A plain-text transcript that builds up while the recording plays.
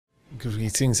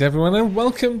Greetings everyone and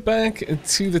welcome back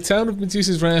to the town of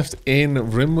Medusa's Raft in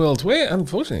Rimworld, where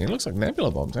unfortunately it looks like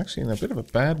Nebula Bomb's actually in a bit of a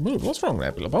bad mood. What's wrong,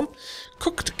 Nebula Bomb?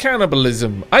 Cooked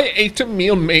cannibalism. I ate a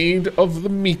meal made of the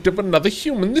meat of another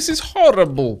human. This is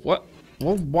horrible. What?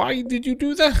 Well, why did you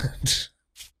do that?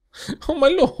 Oh my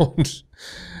lord.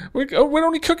 We're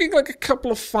only cooking like a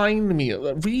couple of fine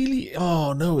meals. Really?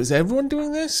 Oh no, is everyone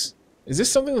doing this? Is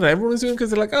this something that everyone is doing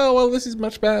because they're like, oh well, this is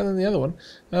much better than the other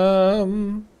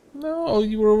one? No,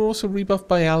 you were also rebuffed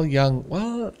by Al Young.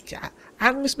 Well, yeah,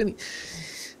 and Miss Minnie.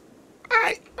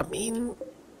 I mean,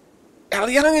 Al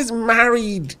Young is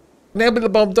married. Nebula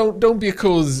Bomb, don't be a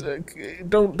cause.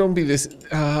 Don't be this.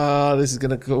 This is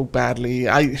gonna go badly.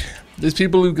 There's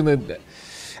people who are gonna.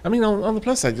 I mean, on the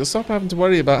plus side, you'll stop having to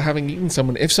worry about having eaten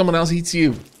someone if someone else eats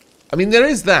you. I mean, there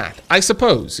is that. I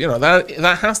suppose, you know, that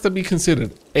has to be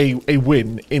considered a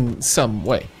win in some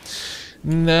way.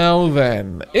 Now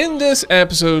then, in this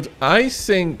episode, I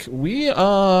think we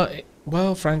are,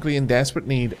 well, frankly, in desperate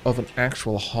need of an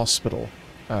actual hospital.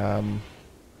 I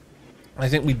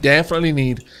think we definitely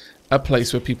need a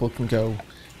place where people can go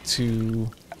to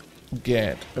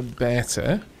get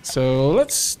better. So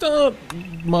let's start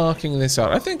marking this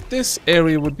out. I think this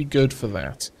area would be good for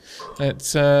that.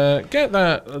 Let's get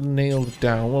that nailed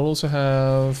down. We'll also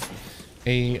have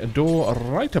a door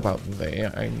right about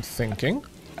there, I'm thinking.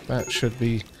 That should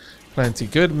be plenty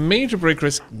good. Major break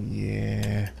risk.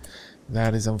 Yeah,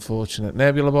 that is unfortunate.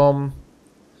 Nebula Bomb.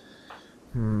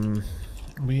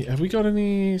 Have we got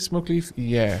any smoke leaf?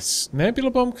 Yes. Nebula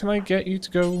Bomb, can I get you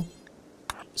to go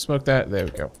smoke that? There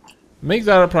we go. Make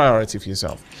that a priority for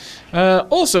yourself.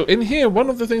 Also, in here, one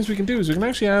of the things we can do is we can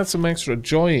actually add some extra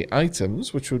joy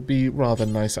items, which would be rather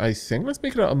nice, I think. Let's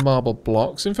make it out of marble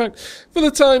blocks. In fact, for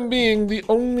the time being, the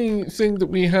only thing that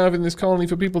we have in this colony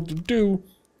for people to do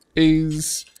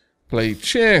is play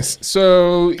chess.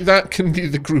 So that can be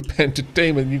the group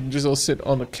entertainment. You can just all sit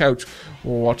on a couch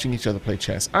watching each other play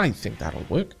chess. I think that'll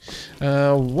work.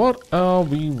 What are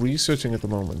we researching at the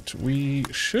moment? We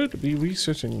should be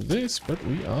researching this, but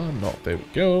we are not. There we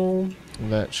go.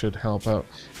 That should help out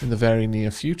in the very near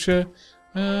future.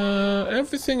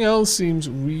 Everything else seems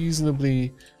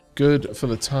reasonably good for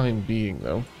the time being,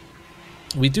 though.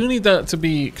 We do need that to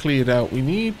be cleared out. We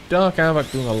need Dark Aavak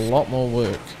doing a lot more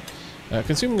work.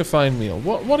 Consuming a fine meal.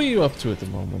 What are you up to at the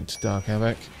moment, Dark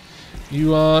Aavak?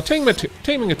 You are taming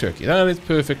a turkey. That is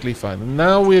perfectly fine. And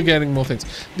now we are getting more things.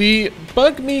 The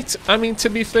bug meat, I mean, to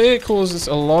be fair, causes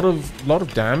a lot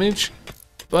of damage,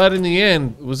 but in the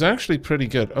end, was actually pretty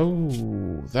good.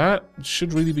 Oh, that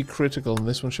should really be critical, and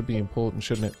this one should be important,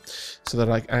 shouldn't it? So that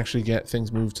I actually get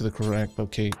things moved to the correct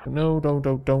location. No,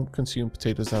 don't consume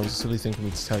potatoes. That was a silly thing for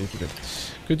me to tell you to do.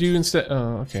 Could you instead?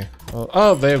 Oh, okay.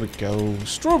 Oh, there we go.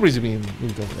 Strawberries are being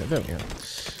moved over there. There we are.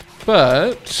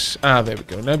 But there we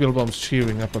go. Nebula Bomb's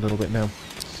cheering up a little bit now.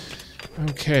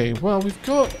 Okay. Well, we've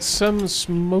got some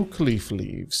smoke leaf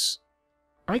leaves.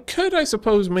 I could, I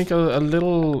suppose, make a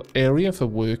little area for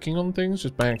working on things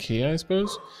just back here, I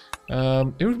suppose.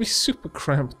 It would be super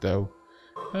cramped, though.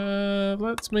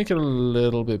 Let's make it a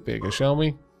little bit bigger, shall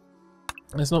we?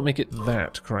 Let's not make it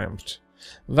that cramped.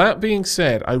 That being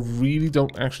said, I really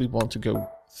don't actually want to go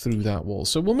through that wall.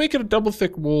 So we'll make it a double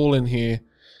thick wall in here.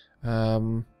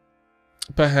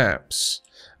 Perhaps.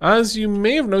 As you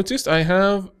may have noticed, I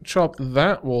have chopped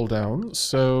that wall down,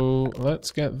 so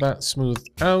let's get that smoothed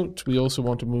out. We also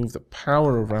want to move the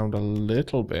power around a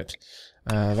little bit.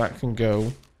 That can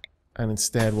go, and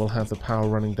instead we'll have the power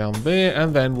running down there,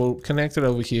 and then we'll connect it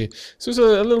over here. So it's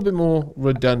a little bit more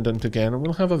redundant again, and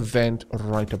we'll have a vent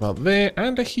right about there,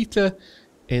 and a heater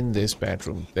in this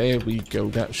bedroom. There we go.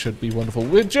 That should be wonderful.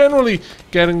 We're generally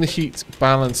getting the heat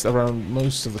balanced around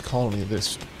most of the colony at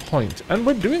this point, and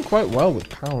we're doing quite well with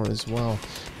power as well,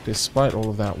 despite all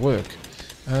of that work.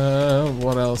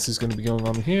 What else is going to be going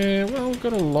on here? Well, we've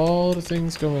got a lot of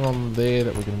things going on there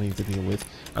that we're going to need to deal with.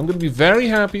 I'm going to be very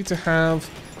happy to have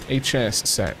a chess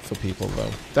set for people,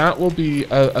 though. That will be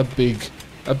a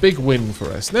big win for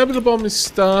us. Nebula Bomb is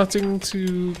starting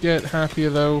to get happier,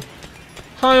 though.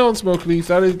 High on smoke leaf,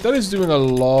 that is doing a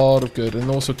lot of good, and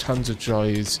also tons of joy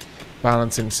is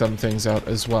balancing some things out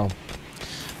as well.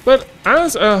 But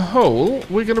as a whole,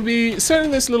 we're going to be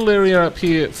setting this little area up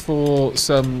here for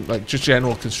some like just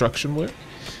general construction work.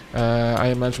 I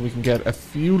imagine we can get a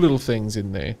few little things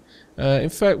in there. In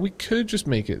fact, we could just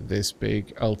make it this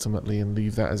big ultimately and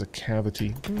leave that as a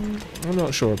cavity. I'm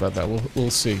not sure about that.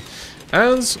 We'll see.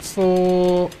 As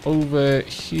for over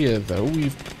here, though,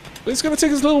 it's going to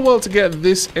take us a little while to get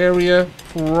this area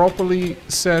properly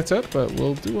set up, but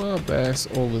we'll do our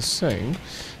best all the same.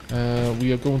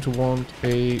 We are going to want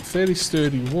a fairly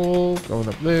sturdy wall going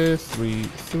up there. 3,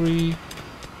 3.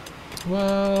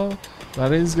 Well,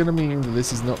 that is going to mean that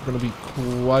this is not going to be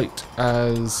quite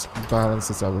as balanced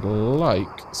as I would like.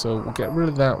 So we'll get rid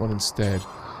of that one instead.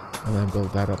 And then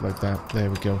build that up like that. There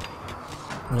we go.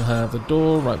 We'll have the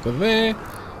door right by there.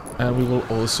 And we will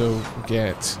also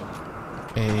get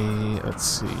a, let's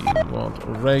see, we want a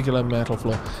regular metal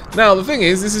floor. Now the thing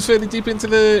is, this is fairly deep into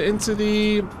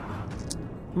the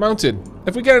mountain.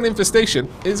 If we get an infestation,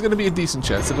 it's going to be a decent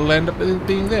chance it'll end up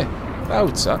being there. That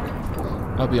would suck,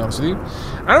 I'll be honest with you.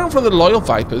 Aaron from the Loyal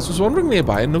Vipers was wandering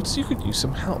nearby and noticed you could use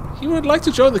some help. He would like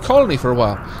to join the colony for a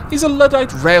while. He's a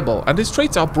Luddite rebel, and his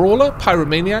traits are Brawler,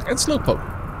 Pyromaniac, and Slowpoke.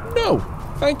 No,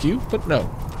 thank you, but no.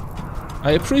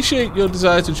 I appreciate your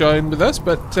desire to join with us,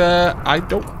 but I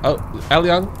don't. Oh, El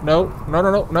Young, no,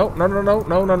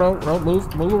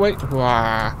 move away.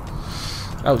 Wah.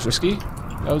 That was risky.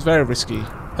 That was very risky.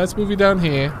 Let's move you down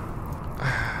here.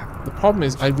 The problem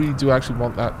is, I really do actually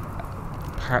want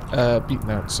that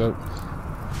beaten out. So,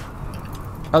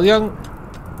 El Young,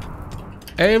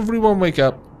 everyone wake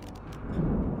up.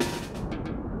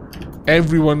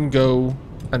 Everyone go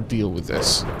and deal with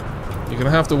this. You're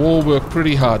going to have to all work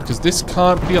pretty hard, because this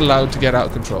can't be allowed to get out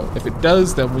of control. If it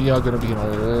does, then we are going to be in a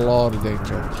lot of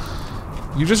danger.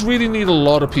 You just really need a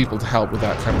lot of people to help with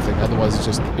that kind of thing. Otherwise,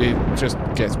 it just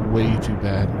gets way too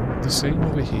bad. The same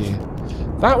over here.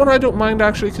 That one I don't mind,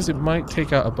 actually, because it might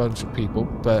take out a bunch of people,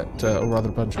 but or rather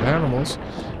a bunch of animals.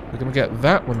 We're going to get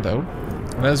that one, though.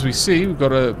 And as we see, we've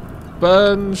got a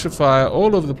bunch of fire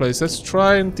all over the place. Let's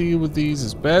try and deal with these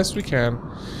as best we can.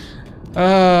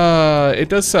 It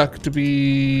does suck to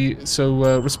be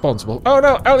so responsible. Oh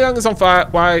no, El Young is on fire.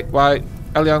 Why?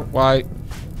 El Young, why?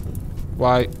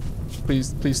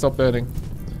 Please stop burning.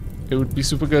 It would be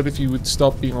super good if you would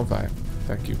stop being on fire.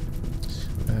 Thank you.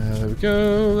 There we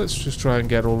go. Let's just try and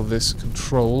get all of this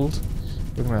controlled.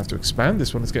 We're going to have to expand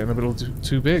this one. It's getting a little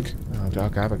too big. Oh,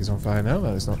 Dark Aavak is on fire now.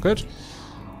 That is not good.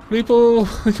 People,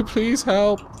 please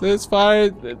help. There's fire.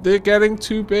 They're getting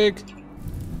too big.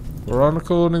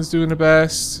 Veronica is doing the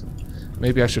best.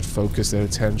 Maybe I should focus their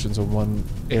attentions on one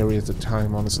area at a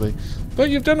time, honestly. But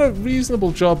you've done a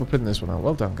reasonable job of putting this one out.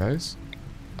 Well done, guys.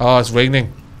 Oh, it's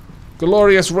raining.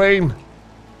 Glorious rain.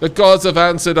 The gods have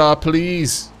answered our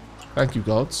pleas. Thank you,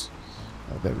 gods.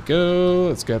 There we go.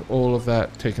 Let's get all of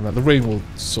that taken out. The rain will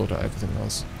sort out everything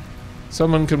else.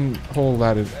 Someone can haul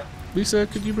that in. Lisa,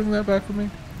 could you bring that back for me?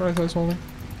 Prioritize hauling.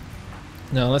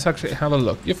 Now, let's actually have a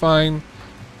look. You're fine.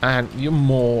 And you're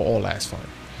more or less fine.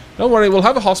 Don't worry, we'll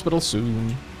have a hospital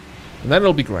soon. And then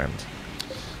it'll be grand.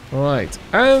 Alright,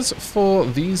 as for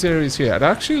these areas here, I'd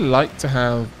actually like to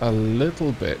have a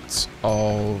little bit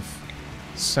of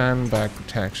sandbag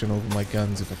protection over my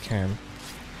guns if I can.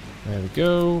 There we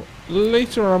go.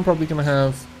 Later on, I'm probably going to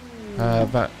have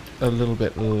that a little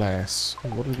bit less.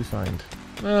 What did we find?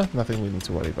 Nothing we need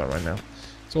to worry about right now.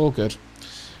 It's all good.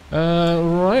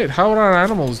 Right, how are our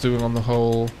animals doing on the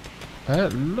whole?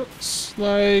 It looks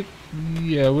like,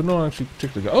 yeah, we're not actually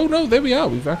particularly good. Oh no, there we are.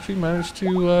 We've actually managed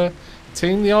to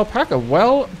tame the alpaca.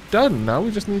 Well done. Now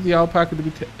we just need the alpaca to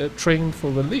be trained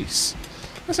for release.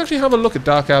 Let's actually have a look at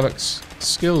Dark Aavak's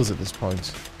skills at this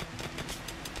point.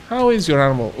 How is your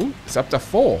animal? Ooh, it's up to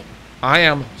 4. I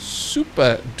am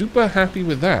super duper happy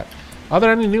with that. Are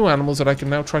there any new animals that I can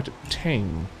now try to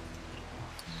tame?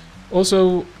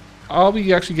 Also, are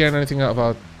we actually getting anything out of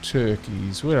our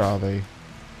turkeys? Where are they?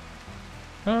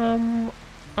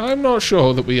 I'm not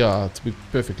sure that we are, to be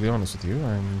perfectly honest with you.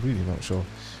 I'm really not sure.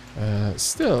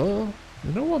 Still,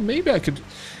 you know what, maybe I could...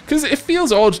 Because it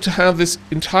feels odd to have this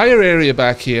entire area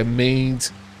back here made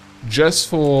just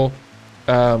for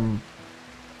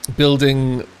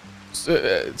building...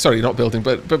 sorry, not building,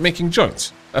 but making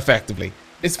joints, effectively.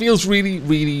 It feels really,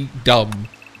 really dumb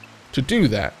to do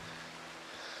that.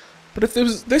 But if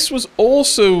this was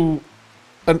also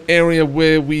an area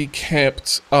where we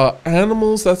kept our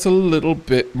animals, that's a little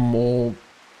bit more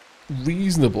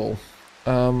reasonable.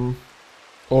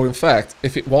 Or in fact,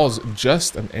 if it was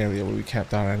just an area where we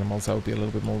kept our animals, that would be a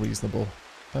little bit more reasonable.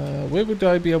 Where would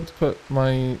I be able to put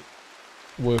my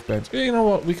workbench? Yeah, you know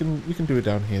what? We can do it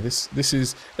down here. This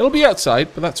is, it'll be outside,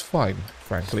 but that's fine.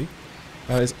 Frankly,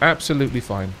 that is absolutely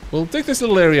fine. We'll take this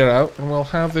little area out, and we'll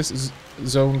have this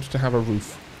zoned to have a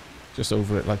roof just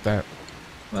over it like that.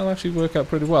 That'll actually work out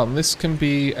pretty well. And this can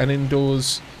be an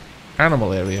indoors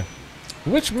animal area,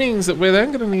 which means that we're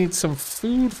then going to need some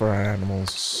food for our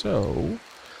animals. So,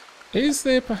 is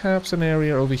there perhaps an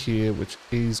area over here which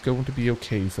is going to be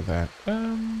okay for that?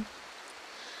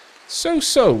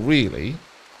 So really,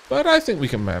 but I think we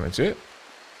can manage it.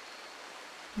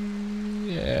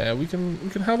 Yeah, Yeah, we can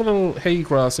have a little hay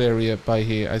grass area by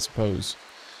here, I suppose.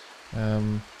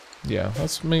 Yeah,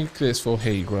 let's make this for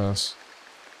hay grass.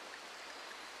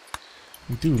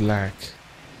 We do lack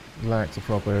the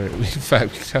proper area. In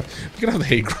fact, we can have the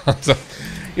hay grass.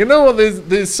 You know what?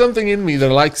 There's something in me that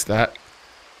likes that.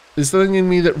 There's something in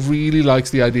me that really likes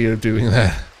the idea of doing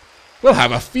that. We'll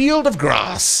have a field of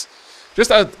grass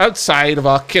just outside of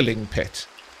our killing pit.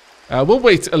 We'll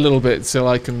wait a little bit till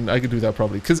I can do that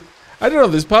properly, because I don't know.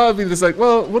 There's part of me that's like,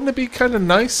 well, wouldn't it be kind of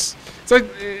nice?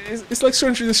 It's like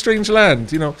Stranger in a Strange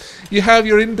Land. You know, you have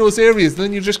your indoors areas, and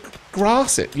then you just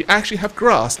grass it. You actually have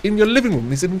grass in your living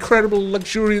room. It's an incredible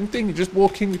luxuriant thing. You just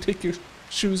walk in, you take your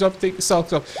shoes off, take your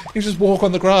socks off, you just walk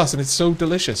on the grass, and it's so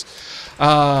delicious.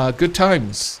 Good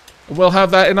times. We'll have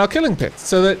that in our killing pit,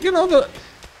 so that, you know, that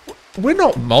we're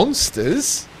not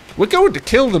monsters. We're going to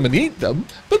kill them and eat them,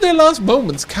 but their last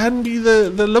moments can be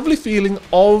the lovely feeling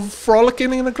of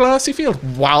frolicking in a grassy field,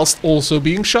 whilst also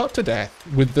being shot to death,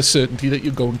 with the certainty that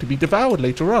you're going to be devoured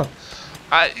later on.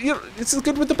 You know, it's as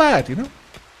good with the bad, you know?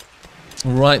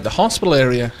 Right, the hospital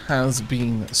area has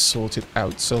been sorted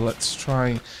out, so let's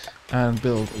try and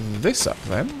build this up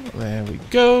then. There we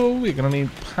go. We're going to need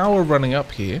power running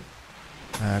up here.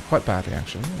 Quite badly,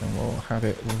 actually, and we'll have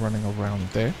it running around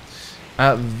there.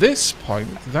 At this point,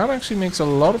 that actually makes a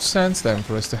lot of sense then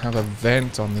for us to have a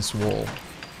vent on this wall.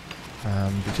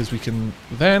 Because we can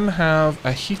then have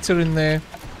a heater in there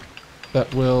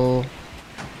that will...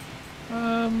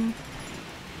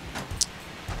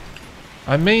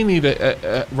 I may need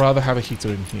rather have a heater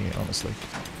in here, honestly.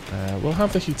 We'll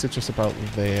have the heater just about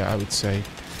there, I would say,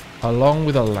 along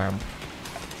with a lamp.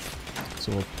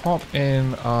 So we'll pop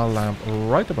in our lamp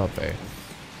right about there.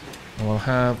 And we'll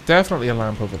have definitely a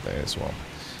lamp over there as well.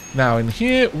 Now in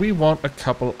here we want a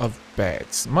couple of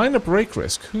beds. Minor break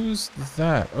risk. Who's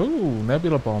that? Oh,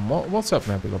 Nebula Bomb. What's up,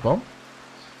 Nebula Bomb?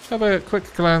 Have a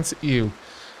quick glance at you.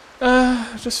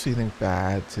 Just feeling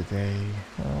bad today.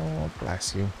 Oh,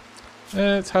 bless you.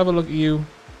 Let's have a look at you.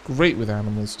 Great with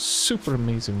animals. Super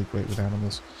amazingly great with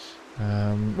animals.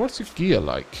 What's your gear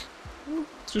like?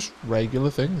 Just regular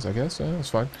things, I guess. That's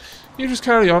fine. You just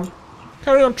carry on.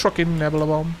 Carry on trucking, Nebula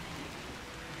Bomb.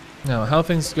 Now, how are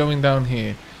things going down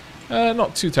here?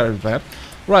 Not too terribly bad.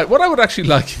 Right, what I would actually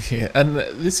like here, and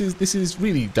this is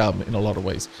really dumb in a lot of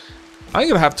ways. I'm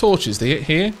going to have torches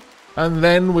here, and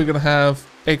then we're going to have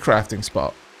a crafting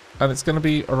spot. And it's going to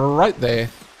be right there.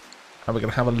 And we're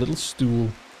going to have a little stool.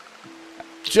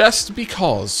 Just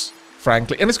because,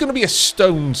 frankly. And it's going to be a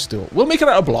stone stool. We'll make it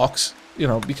out of blocks. You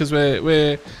know, because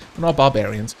we're not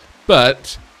barbarians,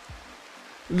 but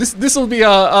this will be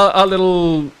our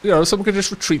little, you know, someone can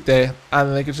just retreat there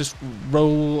and they can just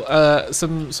roll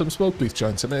some smoke leaf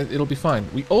joints and it'll be fine.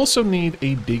 We also need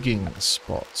a digging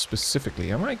spot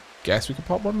specifically, and I guess we can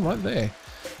pop one right there.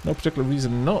 No particular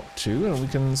reason not to, and we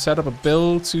can set up a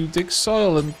build to dig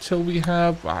soil until we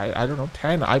have, I don't know,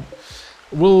 10.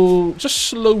 We'll just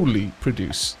slowly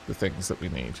produce the things that we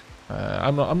need.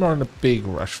 I'm not in a big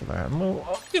rush for that.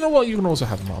 Well, you know what? You can also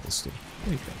have a marble stool.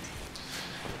 There you go.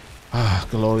 Ah,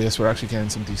 glorious. We're actually getting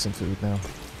some decent food now.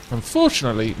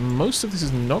 Unfortunately, most of this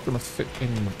is not going to fit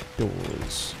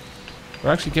indoors.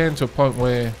 We're actually getting to a point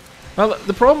where... Now,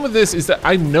 the problem with this is that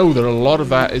I know that a lot of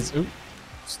that is... Ooh,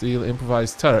 steel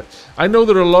improvised turret. I know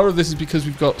that a lot of this is because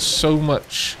we've got so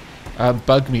much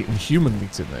bug meat and human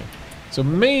meat in there. So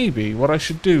maybe what I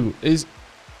should do is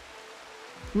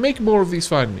make more of these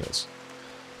fine meals.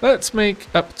 Let's make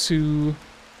up to...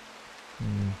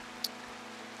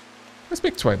 let's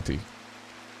make 20.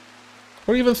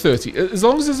 Or even 30. As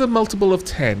long as there's a multiple of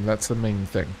 10, that's the main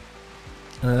thing.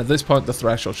 At this point, the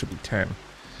threshold should be 10.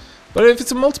 But if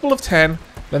it's a multiple of 10,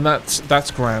 then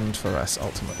that's grand for us,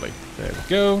 ultimately. There we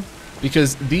go.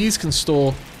 Because these can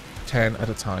store 10 at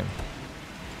a time.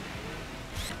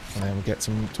 And then we get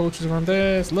some torches around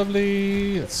there. It's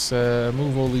lovely. Let's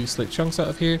move all these slate chunks out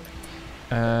of here.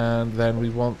 And then we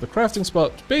want the crafting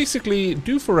spot to basically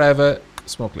do forever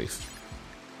smoke leaf.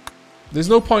 There's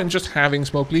no point in just having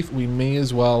smoke leaf. We may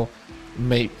as well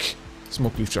make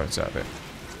smoke leaf joints out of it.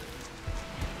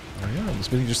 Oh yeah,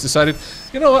 this really just decided,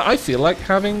 you know what, I feel like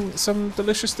having some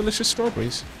delicious, delicious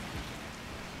strawberries.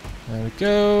 There we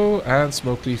go, and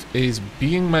smoke leaf is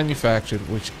being manufactured,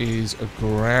 which is a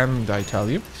grand, I tell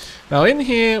you. Now in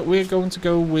here, we're going to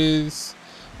go with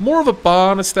more of a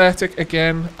barn aesthetic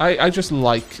again. I just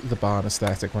like the barn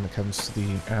aesthetic when it comes to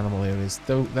the animal areas.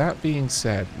 Though, that being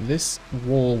said, this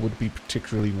wall would be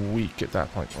particularly weak at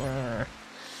that point.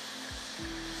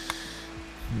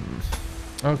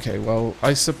 Okay, well,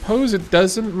 I suppose it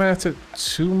doesn't matter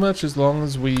too much as long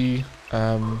as we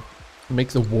make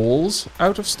the walls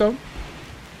out of stone.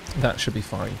 That should be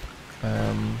fine.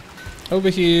 Over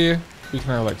here, we can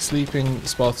have like sleeping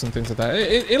spots and things like that.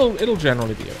 It'll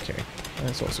generally be okay.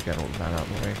 Let's also get all of that out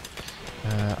of the way.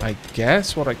 I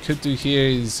guess what I could do here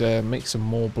is make some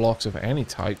more blocks of any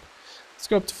type. Let's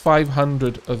go up to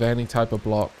 500 of any type of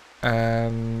block,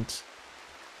 and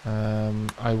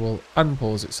I will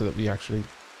unpause it so that we actually...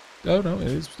 Oh no,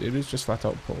 it is just flat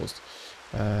out paused.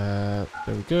 There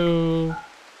we go.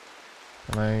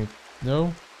 Can I...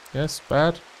 No? Yes,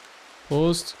 bad.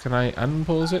 Paused. Can I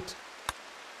unpause it?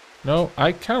 No,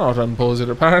 I cannot unpause it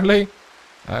apparently.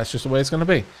 That's just the way it's going to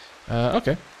be.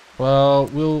 Okay. Well,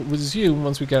 we'll resume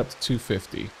once we get up to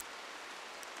 250.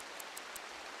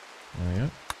 There we go.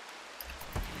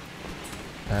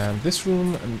 And this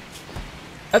room...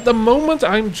 at the moment,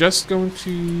 I'm just going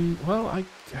to... Well, I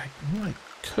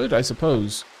could, I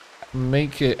suppose,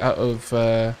 make it out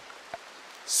of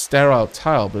sterile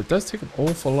tile, but it does take an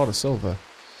awful lot of silver.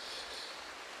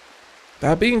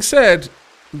 That being said,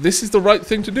 this is the right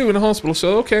thing to do in a hospital,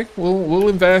 so okay, we'll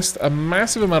invest a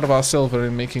massive amount of our silver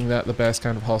in making that the best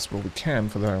kind of hospital we can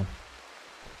for now.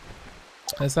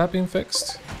 Has that been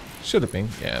fixed? Should have been.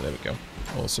 Yeah, there we go.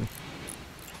 Awesome.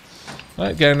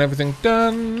 Right, getting everything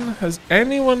done. Has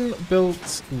anyone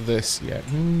built this yet?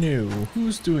 No.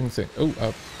 Who's doing things?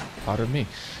 Oh, pardon me.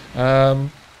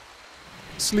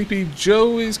 Sleepy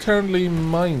Joe is currently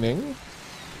mining.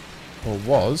 Or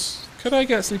was. Could I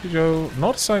get Sleepy Joe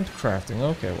not assigned to crafting?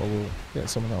 Okay, well, we'll get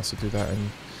someone else to do that.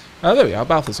 And there we are.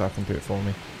 Balthazar can do it for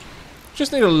me.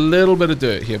 Just need a little bit of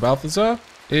dirt here, Balthazar,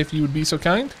 if you would be so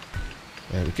kind.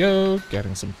 There we go.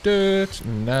 Getting some dirt.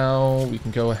 Now we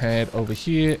can go ahead over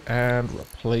here and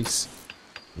replace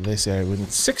this area. We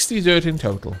need 60 dirt in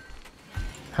total.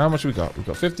 How much we got? We've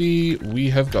got 50.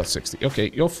 We have got 60. Okay,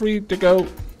 you're free to go.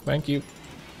 Thank you.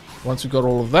 Once we've got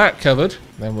all of that covered,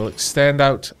 then we'll extend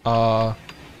out our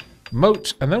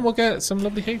moat, and then we'll get some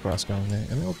lovely hay grass going there,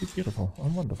 and it'll be beautiful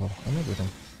and wonderful and everything.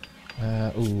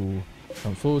 Ooh,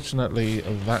 unfortunately,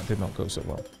 that did not go so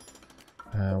well.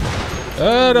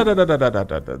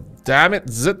 Damn it,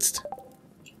 zitzt!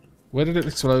 Where did it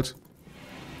explode?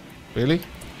 Really?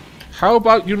 How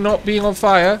about you not being on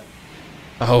fire?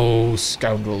 Oh,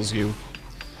 scoundrels, you.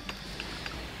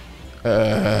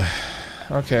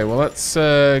 Okay, well, let's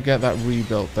get that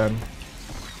rebuilt then.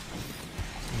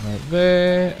 Right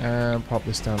there, and pop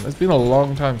this down. It's been a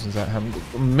long time since that happened.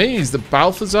 I'm amazed that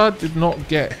Balthazar did not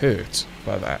get hurt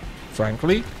by that.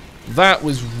 Frankly, that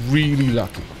was really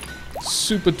lucky.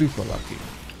 Super duper lucky.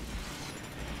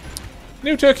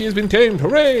 New turkey has been tamed,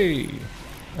 hooray!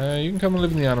 You can come and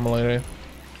live in the animal area.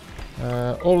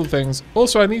 All the things.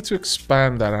 Also, I need to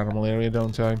expand that animal area,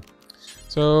 don't I?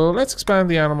 So, let's expand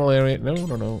the animal area.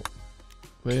 No.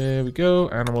 There we go.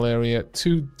 Animal area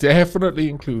to definitely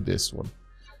include this one.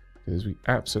 Because we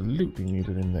absolutely need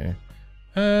it in there.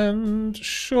 And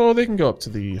sure, they can go up to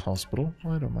the hospital.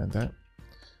 I don't mind that.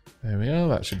 There we are.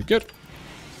 That should be good.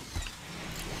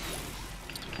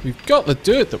 We've got the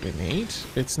dirt that we need.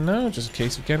 It's now just a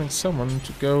case of getting someone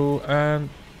to go and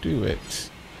do it.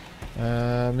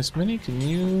 Miss Minnie, can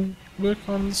you work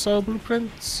on the soil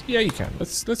blueprints? Yeah, you can.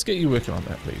 Let's get you working on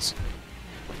that, please.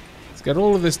 Let's get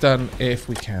all of this done if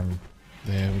we can.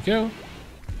 There we go.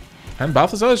 And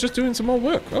Balthazar is just doing some more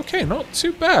work. Okay, not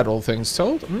too bad, all things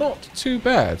told. Not too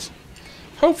bad.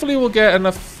 Hopefully we'll get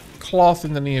enough cloth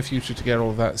in the near future to get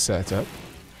all of that set up.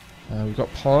 We've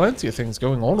got plenty of things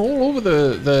going on all over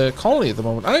the colony at the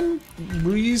moment. I'm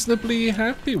reasonably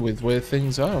happy with where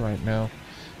things are right now.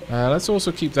 Let's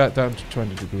also keep that down to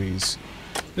 20 degrees.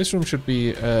 This room should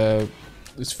be...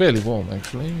 it's fairly warm,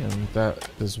 actually. And that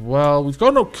as well. We've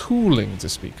got no cooling to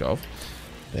speak of.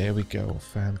 There we go.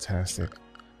 Fantastic.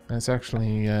 Let's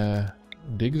actually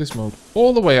dig this moat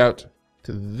all the way out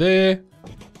to there.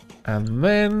 And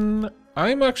then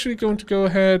I'm actually going to go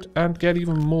ahead and get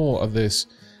even more of this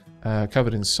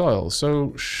covered in soil.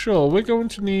 So sure, we're going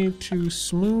to need to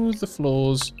smooth the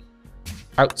floors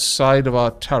outside of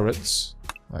our turrets,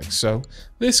 like so.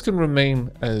 This can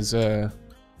remain as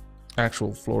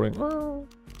actual flooring. Well,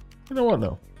 you know what?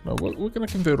 No, we're going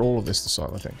to convert all of this to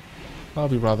soil, I think. That'll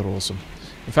be rather awesome.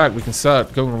 In fact, we can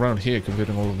start going around here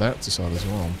converting all of that to soil as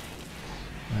well.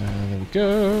 There we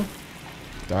go.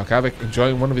 Dark Aavak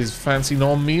enjoying one of his fancy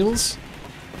meals.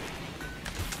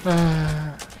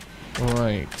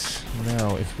 Right.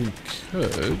 Now, if we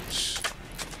could...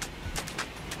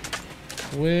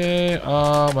 Where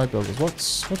are my builders?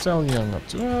 What's Al Young up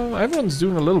to? Well, everyone's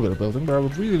doing a little bit of building, but I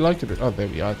would really like it. Oh, there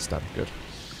we are. It's done. Good.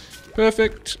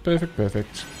 Perfect.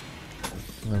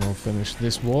 And then we'll finish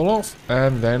this wall off,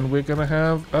 and then we're going to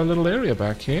have a little area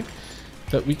back here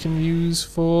that we can use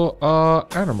for our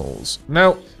animals.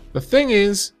 Now, the thing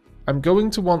is, I'm going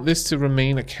to want this to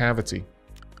remain a cavity.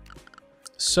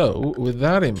 So, with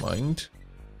that in mind,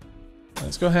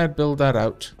 let's go ahead and build that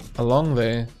out along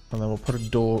there, and then we'll put a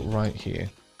door right here.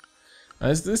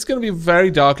 This is going to be a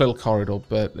very dark little corridor,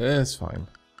 but it's fine.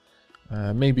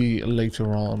 Maybe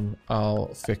later on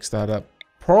I'll fix that up.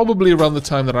 Probably around the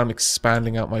time that I'm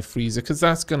expanding out my freezer, because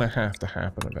that's going to have to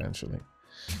happen eventually.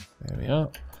 There we are.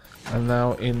 And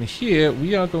now in here,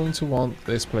 we are going to want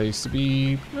this place to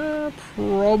be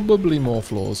probably more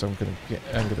floors, I'm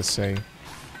gonna say.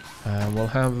 We'll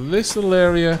have this little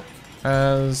area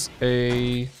as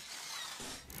a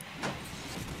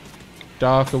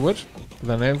darker wood,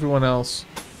 then everyone else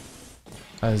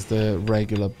as the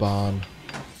regular barn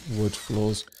wood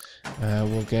floors.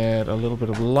 We'll get a little bit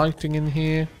of lighting in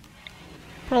here.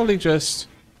 Probably just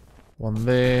one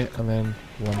there, and then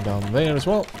one down there as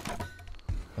well.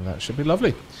 And that should be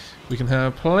lovely. We can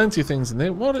have plenty of things in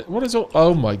there. What is all...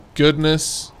 Oh my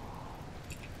goodness.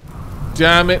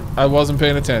 Damn it, I wasn't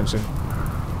paying attention.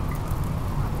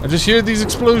 I just heard these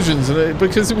explosions, and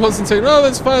because it wasn't saying, oh,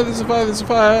 there's a fire, there's a fire, there's a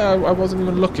fire, I wasn't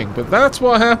even looking. But that's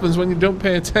what happens when you don't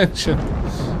pay attention.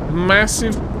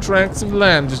 Massive tracts of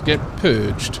land just get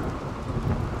purged.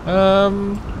 I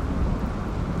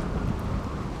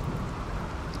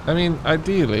mean,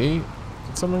 ideally,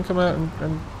 could someone come out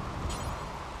and...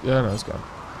 Yeah, no, it's gone.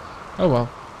 Oh well.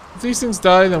 If these things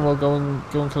die, then we'll go and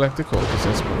collect the corpus,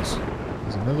 I suppose.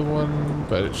 There's another one,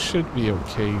 but it should be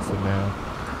okay for now.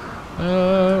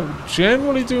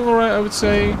 Generally doing alright, I would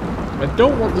say. I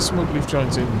don't want the smoke leaf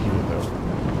joints in here,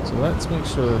 though. So let's make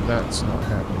sure that that's not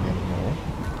happening anymore.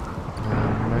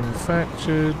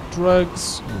 Manufactured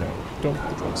drugs? No, don't put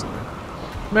the drugs in there.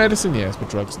 Medicine, yes, but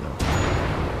drugs, no.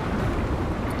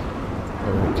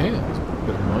 Okay, that's a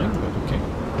bit annoying, but okay.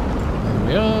 There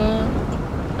we are.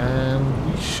 And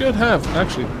we should have...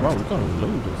 Actually, wow, we've got a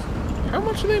load of... How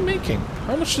much are they making?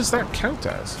 How much does that count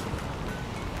as?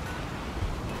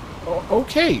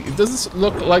 Okay, it doesn't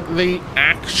look like they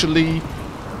actually...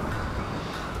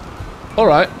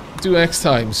 Alright, do X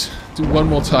times. Do one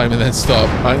more time and then stop.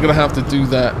 I'm going to have to do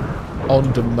that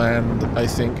on demand, I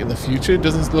think, in the future. It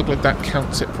doesn't look like that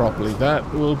counts it properly.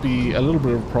 That will be a little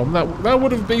bit of a problem. That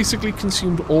would have basically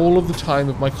consumed all of the time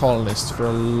of my colonists for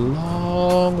a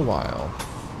long while.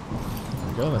 There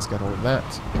we go, let's get all of that.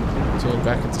 Turn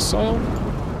back into soil.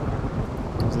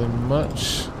 Is there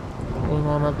much going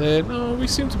on up there? No, we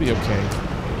seem to be okay.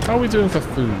 How are we doing for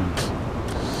food?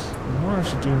 We're not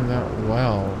actually doing that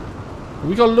well.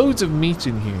 We got loads of meat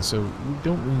in here, so we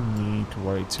don't really need to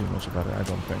worry too much about it, I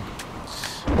don't think.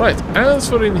 Right, as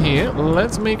for in here,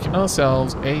 let's make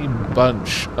ourselves a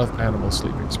bunch of animal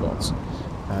sleeping spots.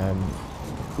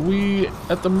 We,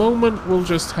 at the moment, will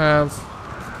just have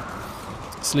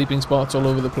sleeping spots all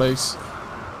over the place.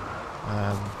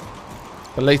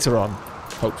 But later on,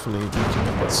 hopefully, we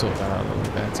can sort that out a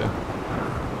little better.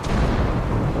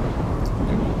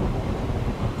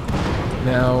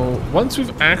 Now, once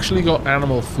we've actually got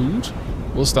animal food,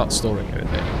 we'll start storing it in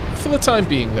there. For the time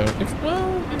being, though,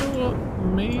 well, you know what?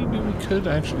 Maybe we could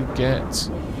actually get...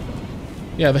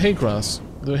 Yeah, the hay grass.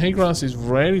 The hay grass is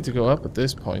ready to go up at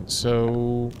this point,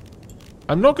 so...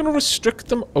 I'm not going to restrict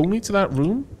them only to that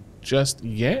room just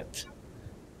yet.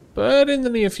 But in the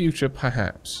near future,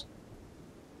 perhaps.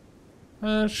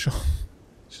 Sure.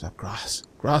 Should have grass.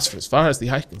 Grass for as far as the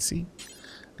eye can see.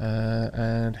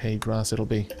 And hay grass it'll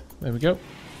be. There we go.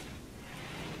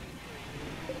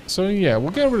 So yeah,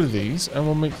 we'll get rid of these and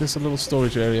we'll make this a little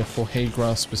storage area for hay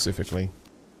grass specifically.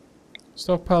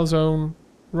 Stockpile zone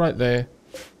right there.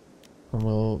 And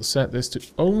we'll set this to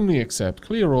only accept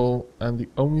clear all, and the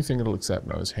only thing it'll accept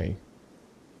now is hay.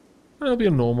 And it'll be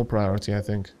a normal priority, I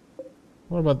think.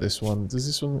 What about this one? Does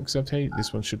this one accept hay?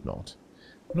 This one should not.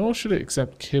 Nor should it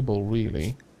accept kibble,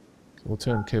 really. So we'll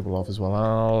turn kibble off as well.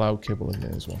 I'll allow kibble in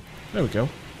there as well. There we go.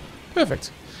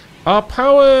 Perfect. Our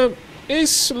power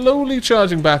is slowly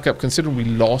charging back up, considering we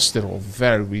lost it all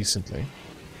very recently.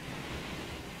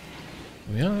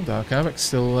 We are. Dark Aavak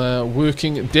still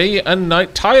working day and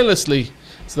night tirelessly,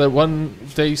 so that one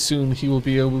day soon he will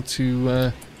be able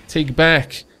to take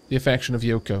back the affection of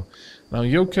Yoko. Now,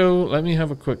 Yoko, let me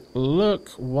have a quick look.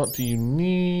 What do you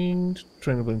need?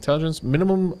 Trainable intelligence.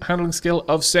 Minimum handling skill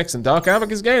of 6. And Dark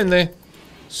Aavak is getting there.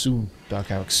 Soon. Dark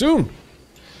Aavak. Soon!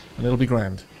 And it'll be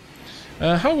grand.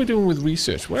 How are we doing with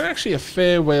research? We're actually a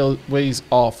fair ways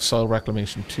off soil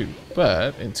reclamation too.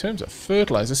 But in terms of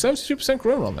fertilizer, 72%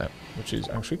 grown on that, which is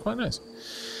actually quite nice.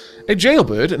 A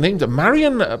jailbird named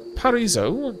Marion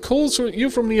Parizo calls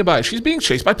you from nearby. She's being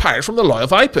chased by pirates from the Loyal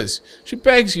Vipers. She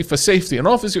begs you for safety and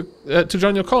offers you to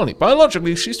join your colony.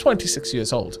 Biologically, she's 26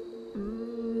 years old.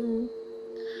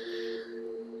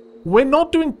 We're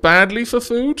not doing badly for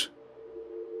food.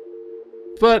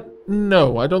 But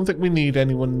no, I don't think we need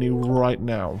anyone new right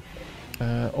now.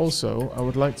 Also, I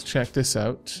would like to check this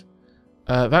out.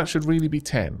 That should really be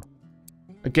 10.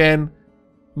 Again,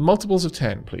 multiples of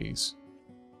 10, please.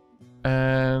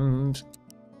 And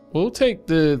we'll take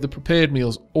the prepared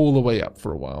meals all the way up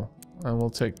for a while. And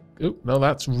we'll take... Oh, no,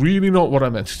 that's really not what I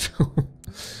meant to do.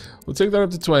 We'll take that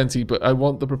up to 20, but I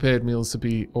want the prepared meals to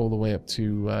be all the way up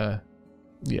to...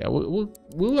 yeah,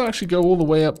 we'll actually go all the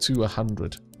way up to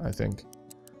 100, I think.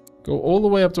 Go all the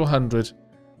way up to 100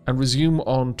 and resume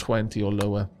on 20 or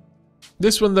lower.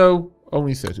 This one, though,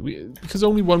 only 30. Because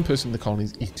only one person in the colony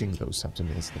is eating those types of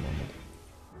meals at the moment.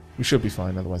 We should be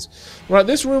fine otherwise. Right,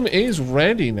 this room is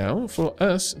ready now for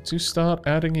us to start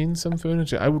adding in some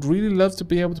furniture. I would really love to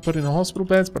be able to put in hospital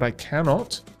beds, but I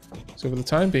cannot. So for the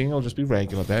time being, it'll just be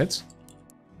regular beds.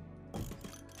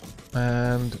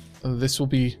 And this will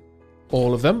be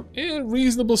all of them. A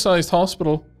reasonable sized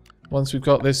hospital once we've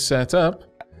got this set up.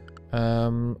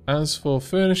 As for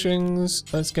furnishings,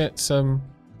 let's get some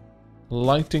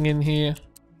lighting in here.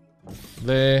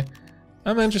 There.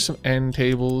 And then just some end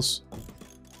tables.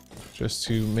 Just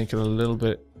to make it a little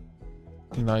bit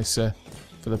nicer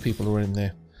for the people who are in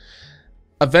there.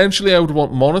 Eventually I would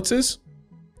want monitors.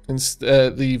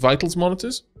 The vitals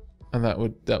monitors. And that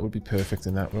would be perfect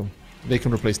in that room. They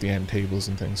can replace the end tables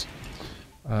and things.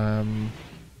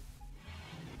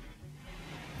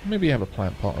 Maybe have a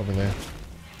plant pot over there.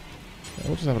 Yeah,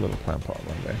 we'll just have a little plant pot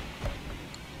right there.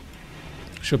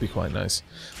 Should be quite nice.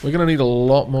 We're going to need a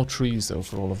lot more trees, though,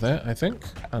 for all of that, I think.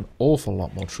 An awful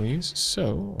lot more trees.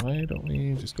 So, why don't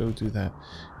we just go do that?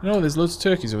 You know, there's loads of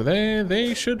turkeys over there.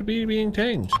 They should be being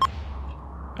tamed.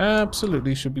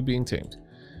 Absolutely should be being tamed.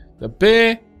 The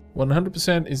bear,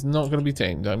 100% is not going to be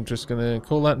tamed. I'm just going to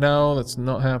call that now. That's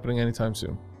not happening anytime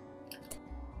soon.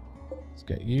 Let's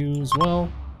get you as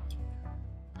well.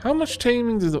 How much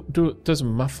taming does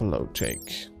Muffalo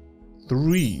take?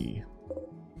 3.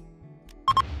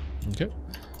 Okay.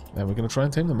 Then we're going to try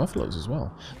and tame the Muffalos as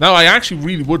well. Now, I actually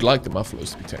really would like the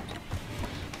Muffalos to be tamed.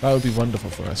 That would be wonderful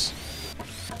for us.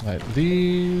 Right,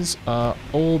 these are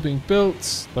all being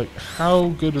built. Like, how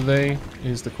good are they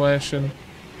is the question.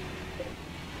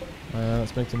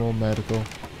 Let's make them all medical.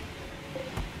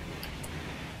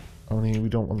 Only we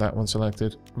don't want that one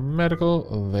selected. Medical.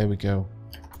 Oh, there we go.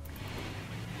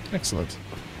 Excellent.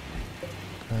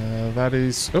 That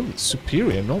is... Oh, it's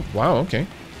superior. No, wow, okay.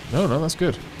 No, that's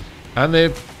good. And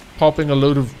they're popping a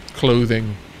load of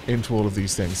clothing into all of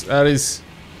these things. That is...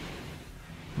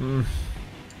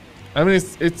 I mean,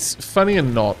 it's funny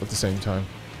and not at the same time.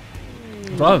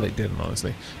 Rather they didn't,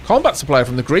 honestly. Combat supply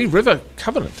from the Grey River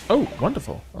Covenant. Oh,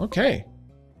 wonderful. Okay.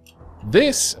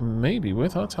 This may be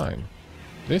worth our time.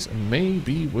 This may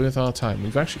be worth our time.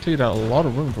 We've actually cleared out a lot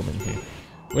of room from in here.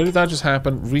 Where did that just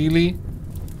happen? Really?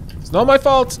 It's not my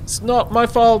fault. It's not my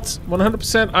fault.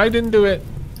 100% I didn't do it.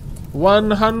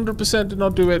 100% did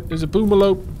not do it. It was a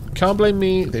boomalope. Can't blame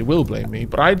me. They will blame me.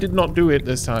 But I did not do it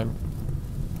this time.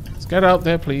 Let's get out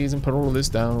there, please, and put all of this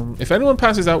down. If anyone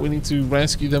passes out, we need to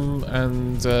rescue them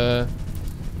and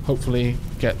hopefully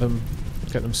get them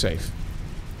safe.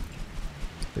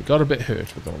 They got a bit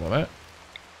hurt with all of that.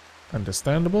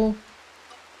 Understandable.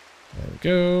 There we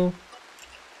go.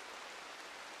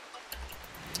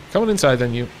 Come on inside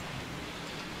then, you.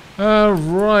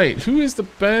 Right, who is the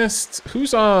best?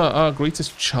 Who's our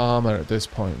greatest charmer at this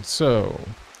point? So,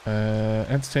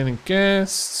 entertaining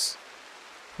guests.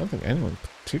 I don't think anyone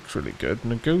particularly good.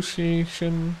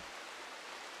 Negotiation.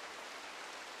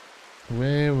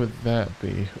 Where would that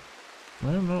be?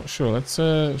 I'm not sure. Let's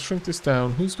shrink this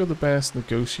down. Who's got the best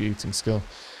negotiating skill?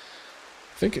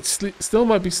 I think it still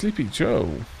might be Sleepy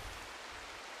Joe.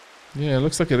 Yeah, it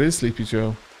looks like it is Sleepy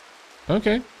Joe.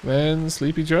 Okay, then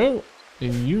Sleepy Joe,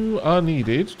 you are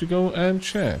needed to go and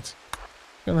chat.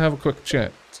 Gonna have a quick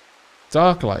chat.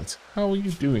 Darklight, how are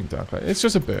you doing, Darklight? It's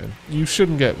just a burn. You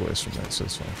shouldn't get worse from that, so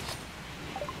it's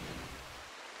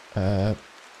fine.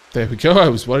 There we go. I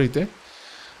was worried there.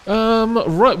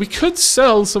 Right, we could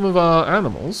sell some of our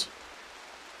animals.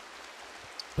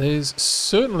 There's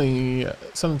certainly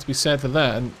something to be said for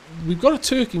that. And we've got a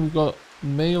turkey. We've got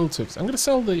male turkeys. I'm gonna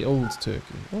sell the old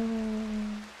turkey.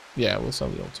 Yeah, we'll sell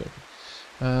the old turkey.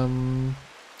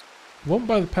 Won't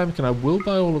buy the pemmican. I will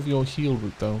buy all of your heel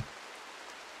root, though.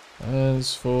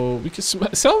 As for... We could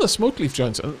sell the smoke leaf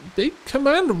joints. They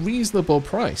command a reasonable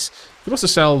price. We could also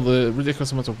sell the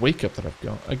ridiculous amount of wake-up that I've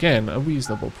got. Again, a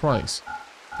reasonable price.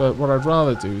 But what I'd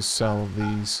rather do is sell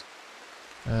these.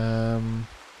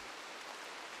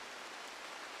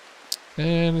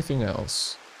 Anything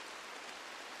else?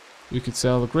 We could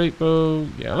sell the great bow.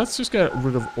 Yeah, let's just get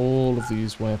rid of all of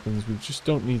these weapons. We just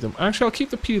don't need them. Actually, I'll keep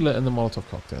the peeler and the Molotov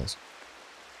cocktails.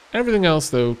 Everything else,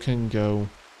 though, can go.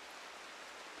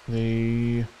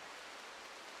 They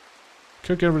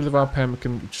could get rid of our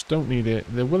pemmican. We just don't need it.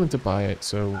 They're willing to buy it,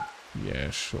 so yeah,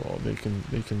 sure. They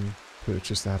can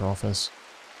purchase that off us.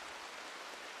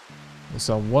 We'll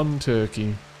sell one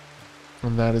turkey,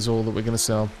 and that is all that we're going to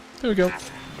sell. There we go.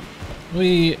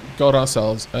 We got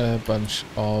ourselves a bunch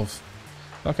of...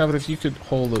 Dark Abbot, if you could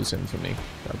haul those in for me,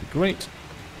 that would be great.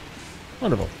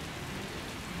 Wonderful.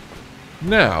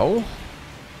 Now,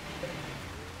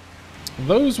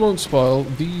 those won't spoil.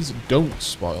 These don't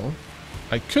spoil.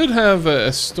 I could have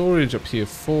a storage up here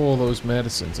for those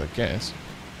medicines, I guess.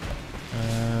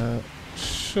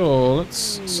 Sure,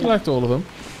 let's select all of them.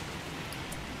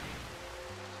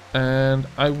 And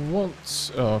I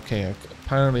want... Oh, okay,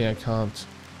 apparently I can't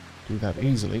do that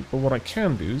easily. But what I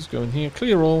can do is go in here,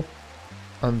 clear all,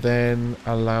 and then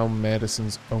allow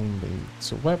medicines only.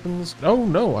 So weapons... Oh,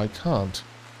 no, I can't.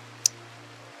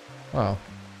 Wow.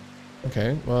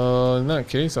 Okay, well, in that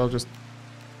case, I'll just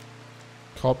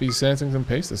copy settings and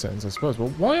paste the settings, I suppose. Well,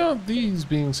 why aren't these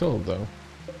being sold, though?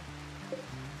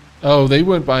 Oh, they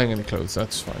weren't buying any clothes.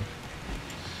 That's fine.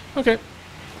 Okay.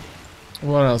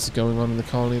 What else is going on in the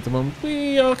colony at the moment?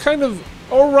 We are kind of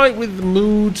alright with the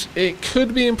mood. It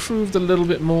could be improved a little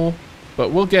bit more,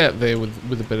 but we'll get there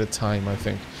with a bit of time, I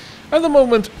think. At the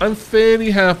moment, I'm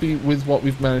fairly happy with what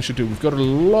we've managed to do. We've got a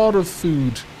lot of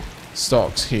food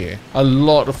stocks here. A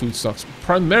lot of food stocks,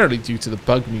 primarily due to the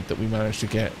bug meat that we managed to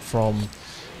get from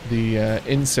the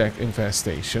insect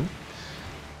infestation.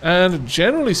 And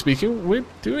generally speaking, we're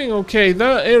doing okay.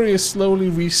 That area is slowly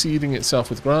reseeding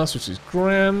itself with grass, which is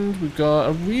grand. We've got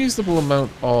a reasonable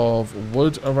amount of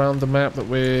wood around the map that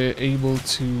we're able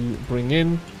to bring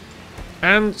in.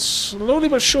 And slowly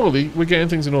but surely, we're getting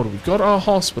things in order. We've got our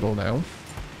hospital now.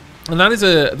 And that is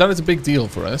a big deal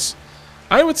for us.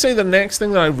 I would say the next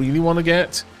thing that I really want to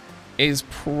get is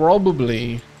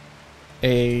probably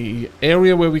a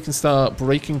area where we can start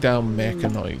breaking down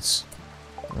mechanoids.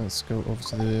 Let's go over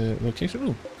to the location.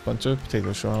 Ooh, bunch of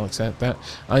potatoes. Sure, I'll accept that.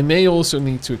 I may also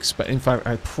need to expand. In fact,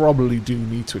 I probably do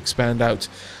need to expand out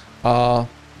our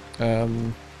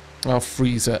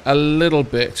freezer a little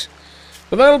bit.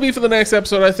 But that'll be for the next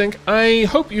episode, I think. I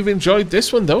hope you've enjoyed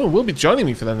this one, though, and will be joining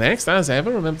me for the next, as ever.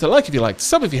 Remember to like if you liked,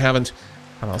 sub if you haven't,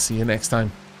 and I'll see you next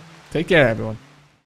time. Take care, everyone.